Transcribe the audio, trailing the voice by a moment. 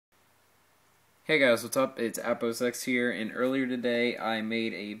Hey guys, what's up? It's AppOSX here, and earlier today I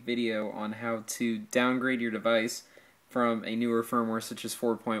made a video on how to downgrade your device from a newer firmware such as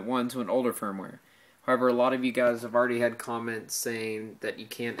 4.1 to an older firmware. However, a lot of you guys have already had comments saying that you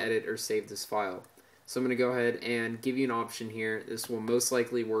can't edit or save this file. So I'm going to go ahead and give you an option here. This will most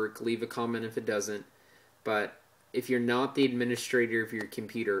likely work. Leave a comment if it doesn't. But if you're not the administrator of your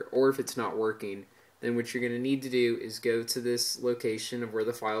computer, or if it's not working, then what you're going to need to do is go to this location of where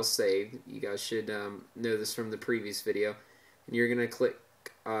the file's saved. You guys should know this from the previous video. And you're going to click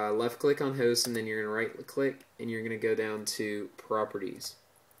left click on host, and then you're going to right click, and you're going to go down to properties.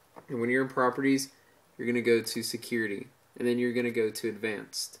 And when you're in properties, you're going to go to security, and then you're going to go to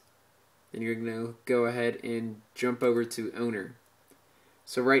advanced. Then you're going to go ahead and jump over to owner.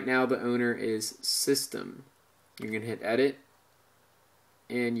 So right now the owner is system. You're going to hit edit,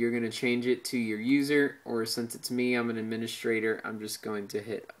 and you're going to change it to your user, or since it's me, I'm an administrator, I'm just going to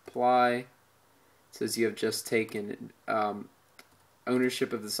hit apply. It says you have just taken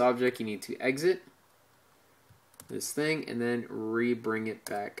ownership of this object. You need to exit this thing and then re-bring it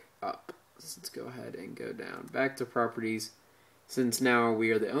back up. So let's go ahead and go down back to properties. Since now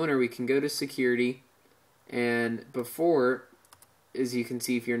we are the owner, we can go to security, and before, as you can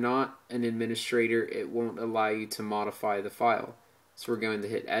see, if you're not an administrator, it won't allow you to modify the file. So we're going to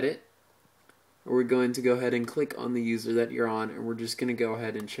hit edit, or we're going to go ahead and click on the user that you're on, and we're just going to go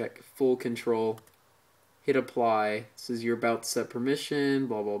ahead and check full control, hit apply. It says you're about to set permission,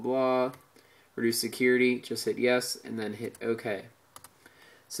 blah blah blah, reduce security, just hit yes, and then hit OK.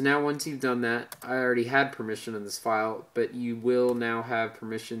 So now once you've done that, I already had permission on this file, but you will now have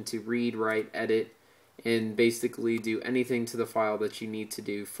permission to read, write, edit, and basically do anything to the file that you need to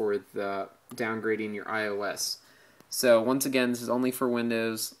do for the downgrading your iOS. So once again, this is only for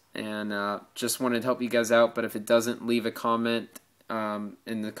Windows, and just wanted to help you guys out. But if it doesn't, leave a comment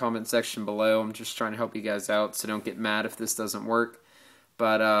in the comment section below. I'm just trying to help you guys out, so don't get mad if this doesn't work.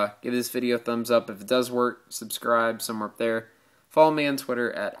 But give this video a thumbs up if it does work. Subscribe somewhere up there. Follow me on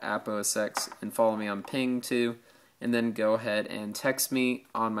Twitter at AppOSX, and follow me on Ping too. And then go ahead and text me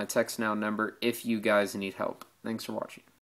on my text now number if you guys need help. Thanks for watching.